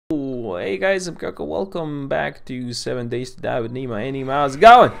Nemo. Hey guys, I'm Koko. Welcome back to 7 Days to Die with Nemo. Hey Nemo, how's it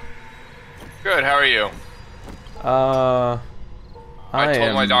going? Good, how are you? I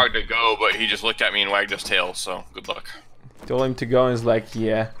told my dog to go, but he just looked at me and wagged his tail, so good luck. Told him to go and he's like,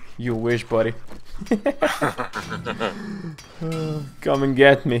 yeah, you wish, buddy. Come and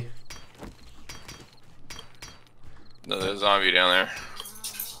get me. There's a zombie down there.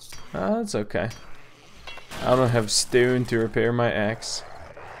 Ah, that's okay. I don't have stone to repair my axe.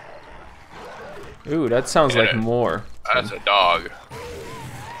 Ooh, that sounds like more. That's a dog.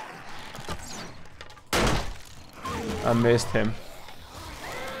 I missed him.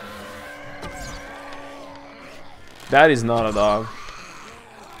 That is not a dog.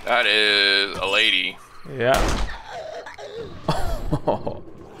 That is a lady. Yeah.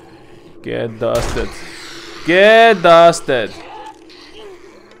 Get dusted. Get dusted.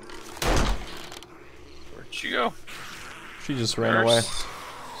 Where'd she go? She just ran away.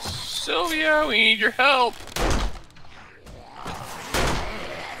 Sylvia, we need your help.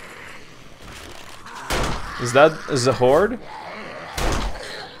 Is that a horde?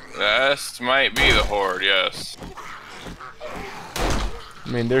 That might be the horde, yes. I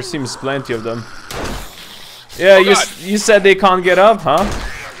mean, there seems plenty of them. Yeah, you said they can't get up, huh?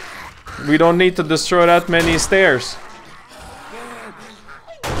 We don't need to destroy that many stairs.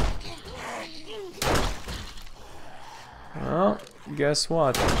 Well, guess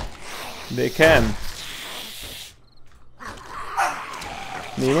what? They can.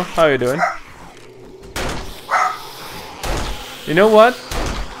 Nemo, how you doing? You know what?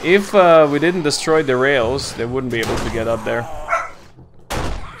 If we didn't destroy the rails, they wouldn't be able to get up there.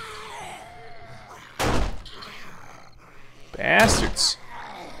 Bastards.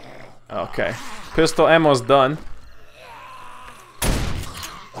 Okay. Pistol ammo's done.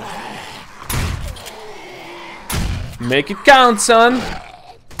 Make it count, son!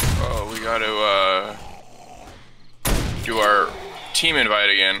 Oh, we gotta do our team invite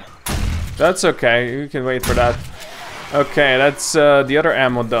again. That's okay, you can wait for that. Okay, that's the other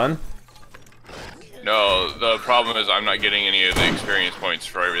ammo done. No, the problem is I'm not getting any of the experience points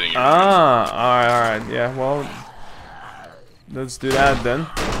for everything you're alright, yeah, well, let's do that then.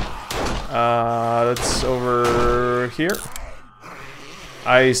 That's over here.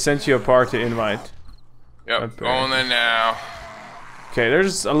 I sent you a party invite. Yep, going in now. Okay,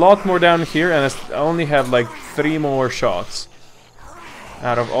 there's a lot more down here, and I only have like 3 more shots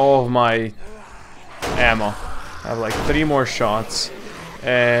out of all of my ammo. I have like 3 more shots,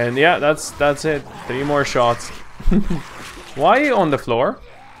 and yeah, that's it. 3 more shots. Why are you on the floor?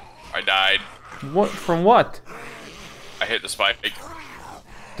 I died. What? From what? I hit the spike.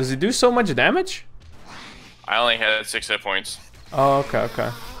 Does it do so much damage? I only had 6 hit points. Oh, okay, okay.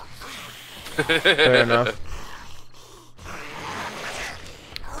 Fair enough.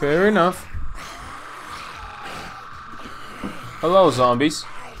 Fair enough. Hello, zombies.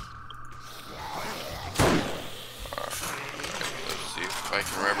 Let's see if I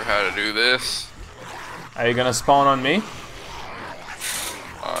can remember how to do this. Are you gonna spawn on me?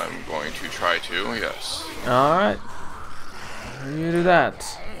 I'm going to try to, yes. Alright. You do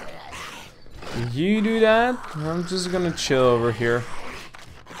that. You do that. I'm just gonna chill over here.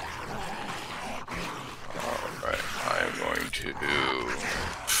 Alright, I'm going to do...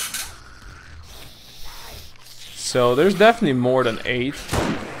 So there's definitely more than 8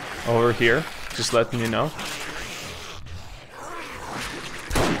 over here. Just letting you know.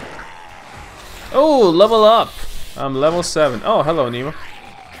 Oh, level up. I'm level 7. Oh, hello, Nemo.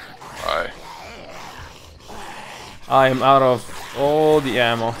 Hi. I am out of all the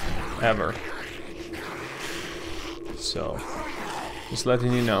ammo ever. So, just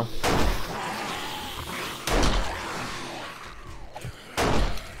letting you know.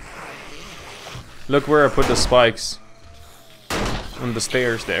 Look where I put the spikes. On the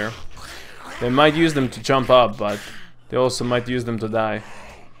stairs there. They might use them to jump up, but they also might use them to die.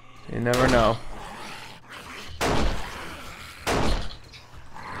 You never know.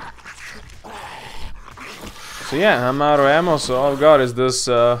 So yeah, I'm out of ammo, so all I've got is this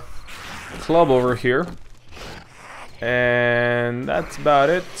club over here. And that's about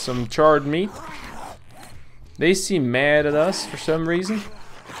it. Some charred meat. They seem mad at us for some reason.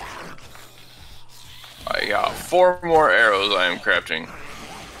 I got 4 more arrows I am crafting.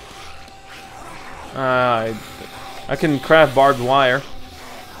 I can craft barbed wire.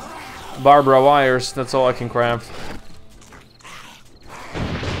 Barbara wires, that's all I can craft.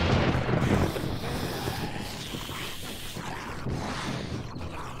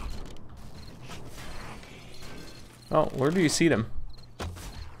 Oh, where do you see them?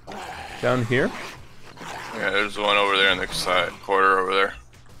 Down here? Yeah, there's one over there in the side corner over there.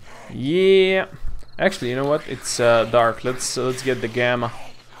 Yeah. Actually, you know what? It's dark. Let's get the gamma.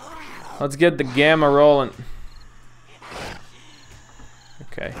 Let's get the gamma rolling.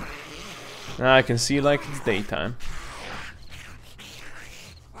 Okay. Now I can see like it's daytime.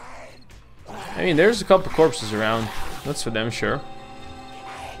 I mean, there's a couple corpses around. That's for them, sure.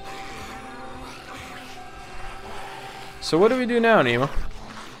 So what do we do now, Nemo?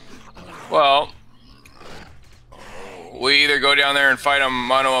 Well, we either go down there and fight them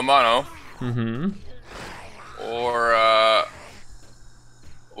mano a mano, or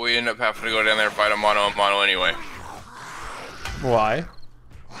we end up having to go down there and fight them mano a mano anyway. Why?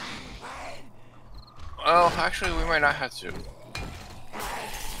 Well, actually, we might not have to.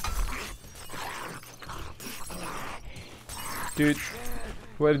 Dude,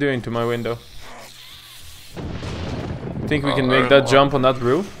 what are you doing to my window? Think we can make that jump on that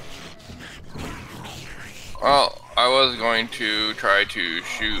roof? Well, I was going to try to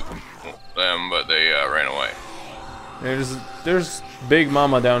shoot them, but they ran away. There's Big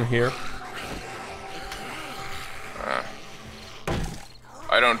Mama down here.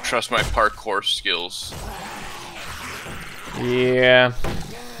 I don't trust my parkour skills. Yeah,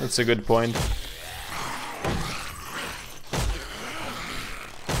 that's a good point.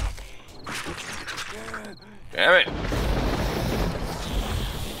 Damn it!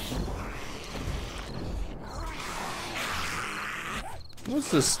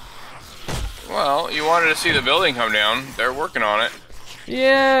 What's this? Well, you wanted to see the building come down. They're working on it.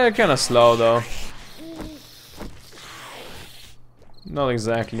 Yeah, kind of slow though. Not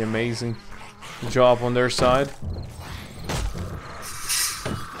exactly amazing job on their side.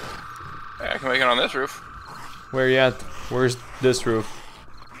 Yeah, I can make it on this roof. Where you at? Where's this roof?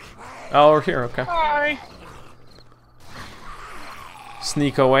 Oh, we're here, okay. Hi.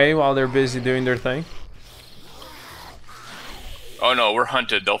 Sneak away while they're busy doing their thing. Oh no, we're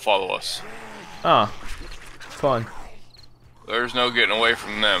hunted. They'll follow us. Ah, fun. There's no getting away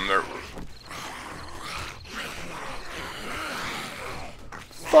from them. They're...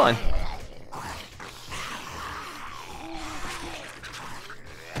 Fun.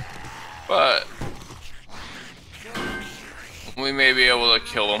 But we may be able to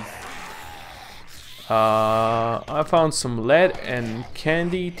kill them. I found some lead and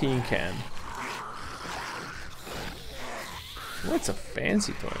candy tin can. What's a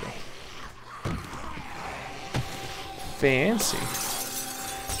fancy toilet? Fancy.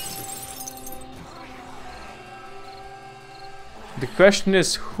 The question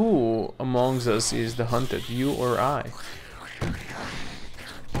is, who amongst us is the hunted, you or I?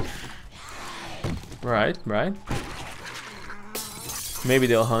 Right, right. Maybe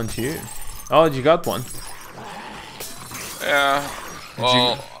they'll hunt you. Oh, you got one. Yeah.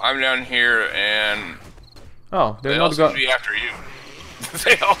 Well, I'm down here and oh, they all seem to be after you.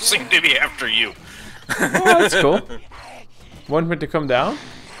 They all seem to be after you. Oh, that's cool. Want me to come down?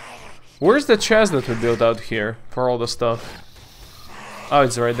 Where's the chest that we built out here for all the stuff? Oh,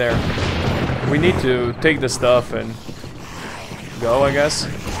 it's right there. We need to take the stuff and go, I guess.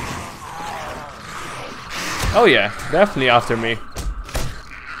 Oh yeah, definitely after me.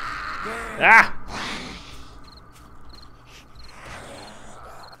 Ah!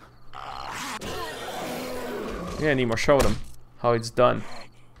 Yeah, Nemo, show them how it's done.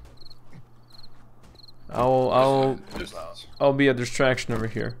 I'll be a distraction over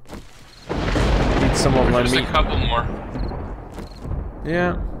here. Eat some of my meat. Just a couple more.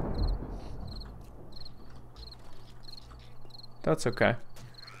 Yeah. That's okay.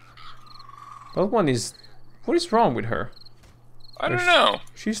 That one is... What is wrong with her? I don't know.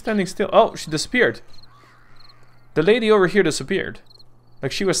 She's standing still. Oh, she disappeared. The lady over here disappeared.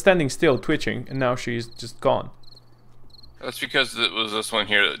 Like she was standing still, twitching, and now she's just gone. That's because it was this one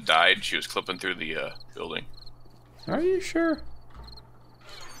here that died. She was clipping through the building. Are you sure?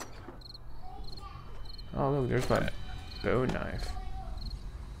 Oh look, there's my bow knife.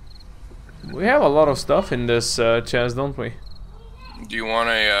 We have a lot of stuff in this chest, don't we? Do you want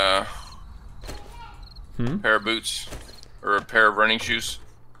a pair of boots? Or a pair of running shoes?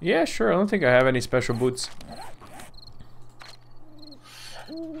 Yeah, sure. I don't think I have any special boots.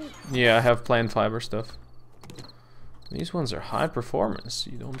 Yeah, I have plant fiber stuff. These ones are high performance,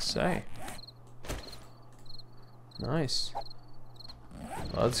 you don't say. Nice.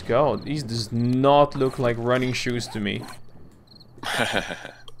 Let's go. These does not look like running shoes to me. I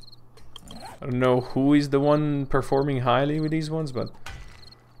don't know who is the one performing highly with these ones, but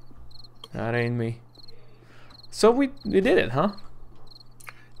that ain't me. So we did it, huh?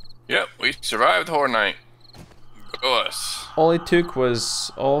 Yep, we survived Horde night. Go us. All it took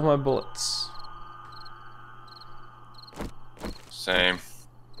was all of my bullets. Same.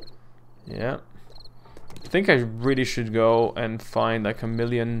 Yeah. I think I really should go and find like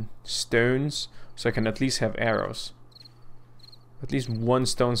 1,000,000 stones so I can at least have arrows. At least 1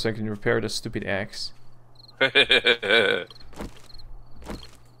 stone so I can repair the stupid axe.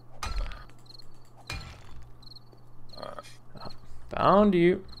 Found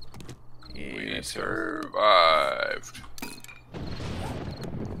you. We survived.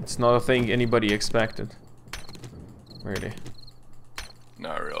 It's not a thing anybody expected. Really.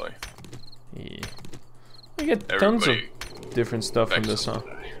 Not really. Yeah. We get tons of different stuff from this, huh?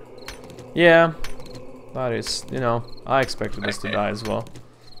 Die. Yeah. But it's, you know, I expected this to die as well.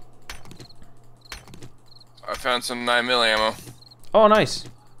 I found some 9mm ammo. Oh, nice.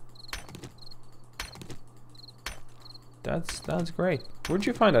 That's great. Where'd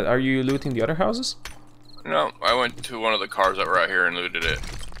you find that? Are you looting the other houses? No, I went to one of the cars that were out here and looted it.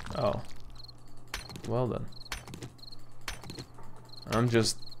 Oh. Well then. I'm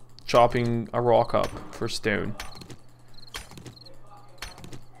just chopping a rock up for stone.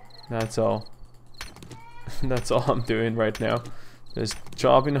 That's all. That's all I'm doing right now. Just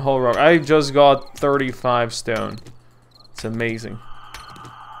chopping the whole rock. I just got 35 stone. It's amazing.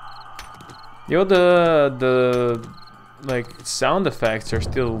 Yo, the like sound effects are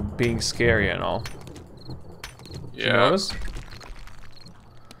still being scary and all. Yeah. You notice?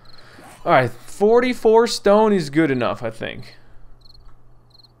 Alright, 44 stone is good enough, I think.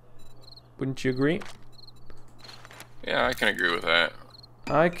 Wouldn't you agree? Yeah, I can agree with that.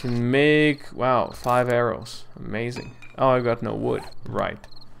 I can make, wow, 5 arrows. Amazing. Oh, I got no wood. Right.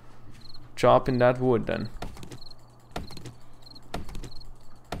 Chopping that wood then.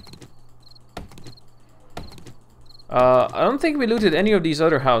 I don't think we looted any of these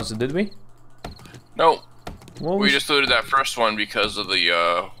other houses, did we? No. What We was... just looted that first one because of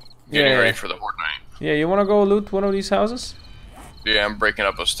the getting ready for the Horde night. Yeah, you wanna go loot one of these houses? Yeah, I'm breaking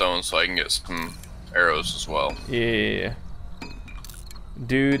up a stone so I can get some arrows as well. Yeah.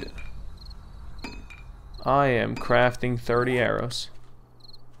 Dude. I am crafting 30 arrows.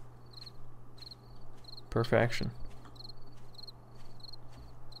 Perfection.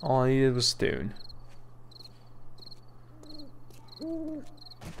 All I needed was stone.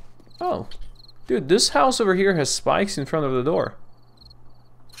 Oh. Dude, this house over here has spikes in front of the door.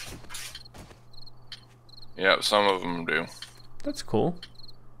 Yeah, some of them do. That's cool.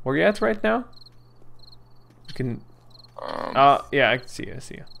 Where you at right now? You can... yeah, I can see you, I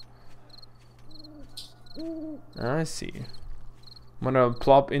see you. I see you. I'm gonna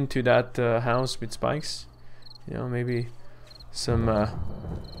plop into that house with spikes. You know, maybe some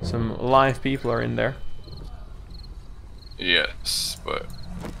live people are in there. Yes, but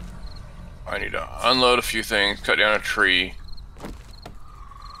I need to unload a few things, cut down a tree,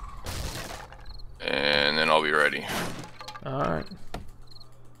 and then I'll be ready. Alright.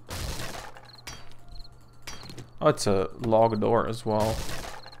 Oh, it's a log door as well.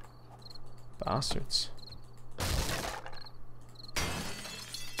 Bastards.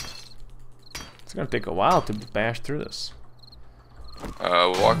 It's gonna take a while to bash through this.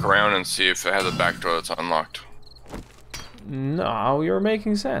 Walk around and see if it has a back door that's unlocked. No, you're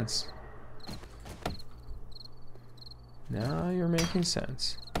making sense. Now you're making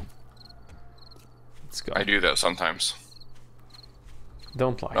sense. Let's go. I do that sometimes.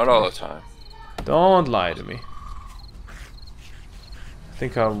 Don't lie. Not all the time. Don't lie to me. I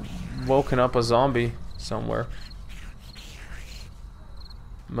think I've woken up a zombie somewhere.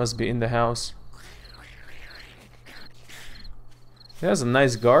 Must be in the house. It has a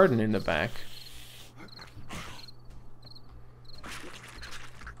nice garden in the back.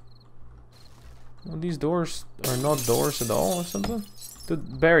 Well, these doors are not doors at all or something? They're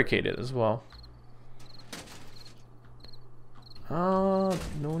barricaded as well.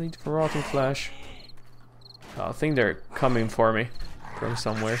 No need for rotting flesh. Oh, I think they're coming for me from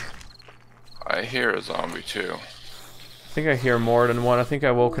somewhere. I hear a zombie too. I think I hear more than one. I think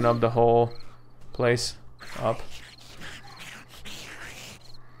I've woken up the whole place up.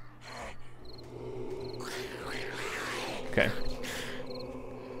 Okay.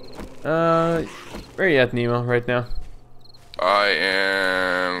 Where are you at, Nemo, right now? I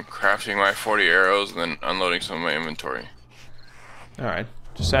am crafting my 40 arrows and then unloading some of my inventory. Alright.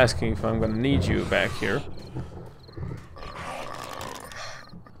 Just asking if I'm gonna need you back here.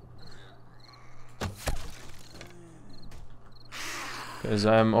 Because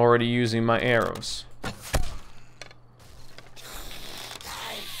I'm already using my arrows.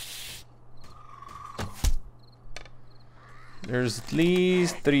 There's at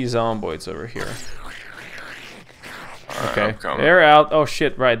least 3 zomboids over here. Okay, they're out. Oh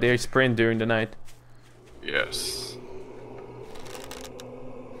shit, right, they sprint during the night. Yes.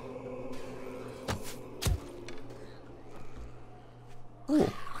 Ooh.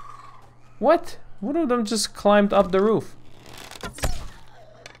 What? One of them just climbed up the roof.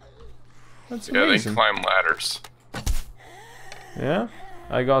 That's amazing. Yeah, they climb ladders. Yeah?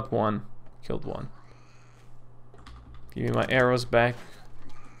 I got one. Killed one. Give me my arrows back.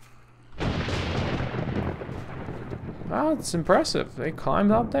 Wow, it's impressive. They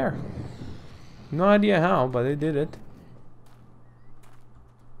climbed up there. No idea how, but they did it.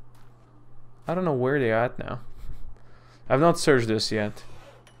 I don't know where they are at now. I've not searched this yet.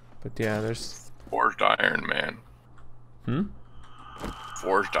 But yeah, there's... Forged iron, man. Hmm?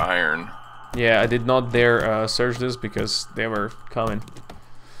 Forged iron. Yeah, I did not dare search this because they were coming.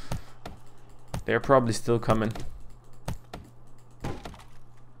 They're probably still coming.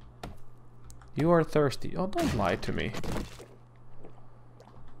 You are thirsty. Oh, don't lie to me.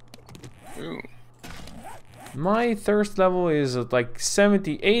 Ooh. My thirst level is at like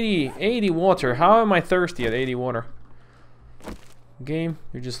 70, 80 water. How am I thirsty at 80 water? Game,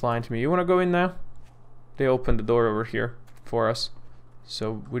 you're just lying to me. You wanna go in now? They opened the door over here for us.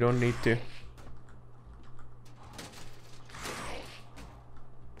 So we don't need to.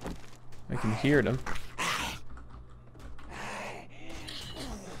 I can hear them.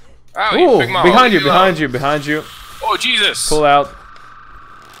 Ow, Ooh, big mom, behind you, behind you, behind you. Oh, Jesus! Pull out.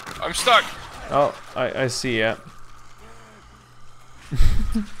 I'm stuck. Oh, I see, yeah.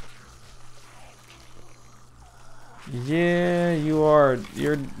 Yeah, you're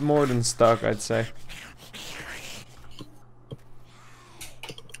more than stuck, I'd say.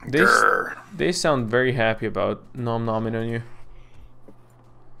 They sound very happy about nom-nomming on you.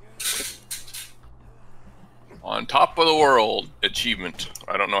 On top of the world achievement.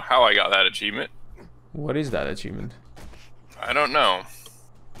 I don't know how I got that achievement. What is that achievement? I don't know.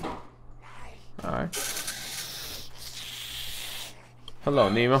 Alright. Hello,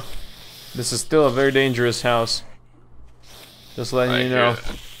 Nemo. This is still a very dangerous house. Just letting you know.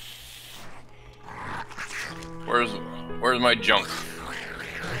 Where's my junk?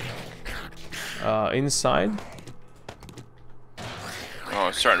 Inside. Oh,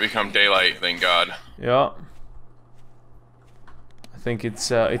 it's starting to become daylight, thank God. Yeah. I think it's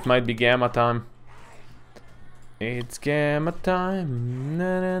it might be gamma time. It's gamma time.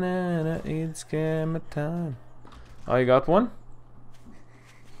 Na na na na. It's gamma time. Oh, you got one?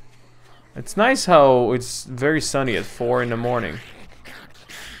 It's nice how it's very sunny at 4 in the morning.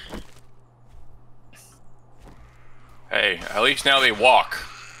 Hey, at least now they walk.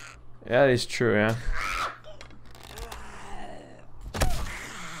 Yeah, that is true, yeah.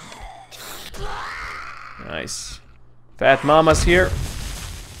 Nice. Fat Mama's here.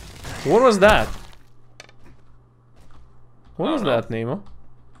 What was that? What was that, Nemo?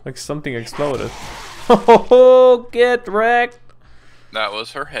 Like something exploded. Oh, get wrecked! That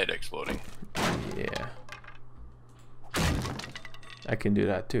was her head exploding. Yeah. I can do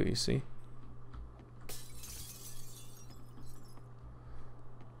that too, you see.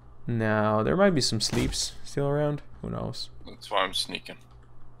 Now, there might be some sleeps still around. Who knows? That's why I'm sneaking.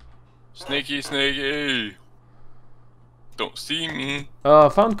 Sneaky, sneaky! Don't see me.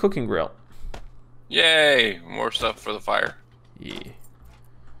 Found cooking grill. Yay! More stuff for the fire. Yeah.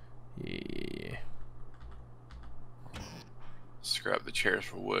 Yeah. Scrap the chairs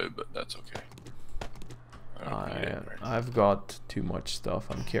for wood, but that's okay. I've got too much stuff.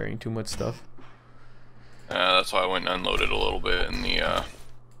 I'm carrying too much stuff. That's why I went and unloaded a little bit in the,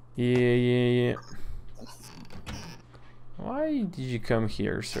 Yeah. Why did you come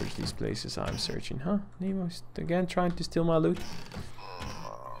here, search these places I'm searching, huh? Nemo's again trying to steal my loot?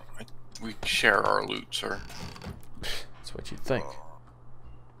 We share our loot, sir. That's what you think.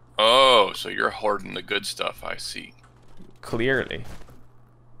 Oh, so you're hoarding the good stuff, I see. Clearly.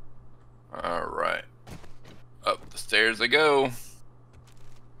 Alright. Up the stairs they go.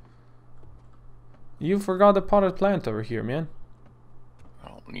 You forgot the potted plant over here, man. I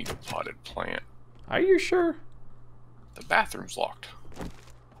don't need a potted plant. Are you sure? The bathroom's locked.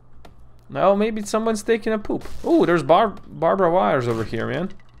 No, maybe someone's taking a poop. Oh, there's Barbara wires over here,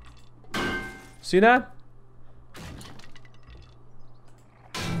 man. See that?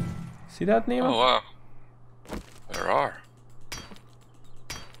 See that, Nemo? Oh, wow. There are.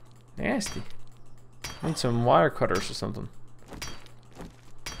 Nasty. Need some wire cutters or something.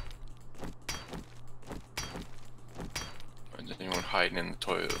 Is anyone hiding in the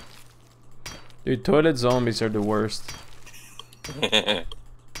toilet? Dude, toilet zombies are the worst.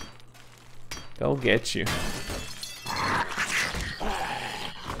 They'll get you.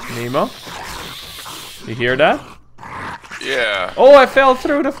 Nemo? You hear that? Yeah. Oh, I fell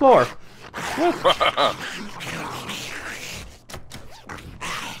through the floor.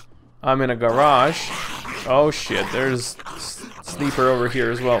 I'm in a garage. Oh shit, there's sleeper over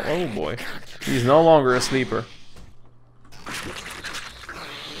here as well. Oh boy. He's no longer a sleeper.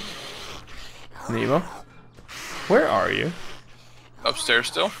 Nemo? Where are you? Upstairs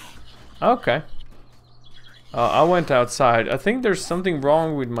still? Okay. I went outside. I think there's something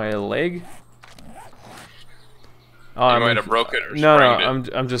wrong with my leg. Oh, You might have broke it or no, sprained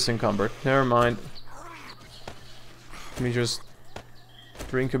it. I'm just encumbered. Never mind. Let me just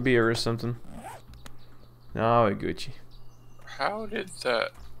drink a beer or something. No, we're Gucci. How did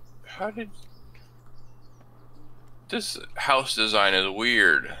this house design is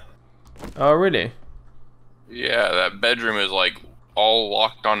weird. Oh, really? Yeah, that bedroom is like all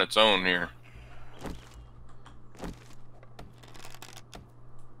locked on its own here.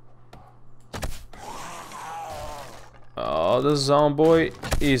 Oh, the zombie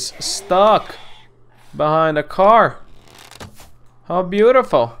is stuck behind a car. How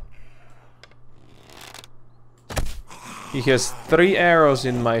beautiful. He has 3 arrows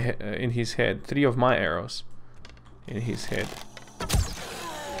in his head. 3 of my arrows in his head.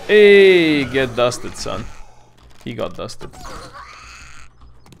 Hey, get dusted, son. He got dusted.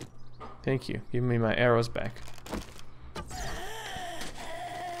 Thank you. Give me my arrows back.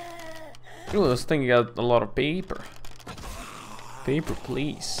 Ooh, this thing got a lot of paper. Paper,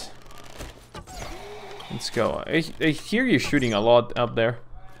 please. Let's go. I hear you shooting a lot up there.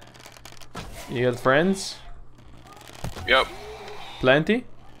 You got friends? Yep. Plenty?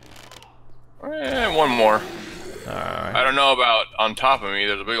 One more. Alright. I don't know about on top of me.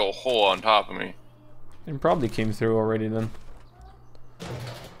 There's a big old hole on top of me. It probably came through already then.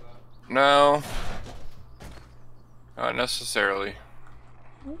 No. Not necessarily.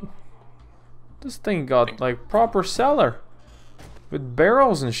 This thing got like proper cellar. With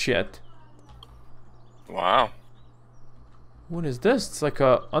barrels and shit. Wow. What is this? It's like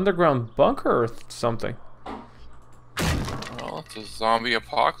a underground bunker or something. Well, it's a zombie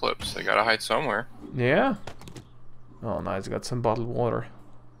apocalypse. They gotta hide somewhere. Yeah. Oh, nice. Got some bottled water.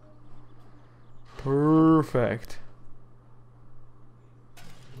 Perfect.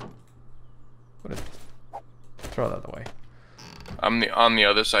 What is... Throw that away. I'm on the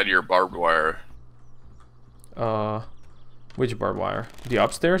other side of your barbed wire. Which barbed wire? The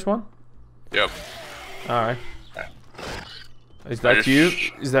upstairs one? Yep. Alright. Is that you?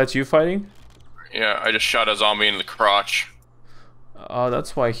 Is that you fighting? Yeah, I just shot a zombie in the crotch. Oh,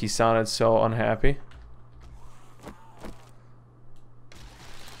 that's why he sounded so unhappy.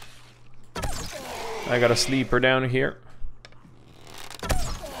 I got a sleeper down here.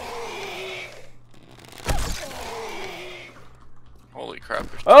 Holy crap.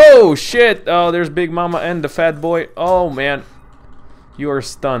 Oh shit! Oh, there's Big Mama and the fat boy. Oh man. You are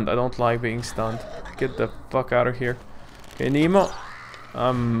stunned. I don't like being stunned. Get the fuck out of here. Okay, Nemo.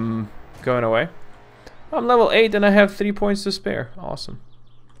 I'm going away. I'm level 8 and I have 3 points to spare. Awesome.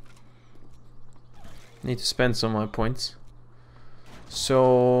 Need to spend some of my points.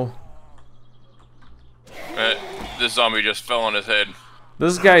 So... This zombie just fell on his head.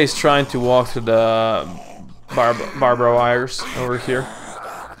 This guy is trying to walk through the barbed wires over here.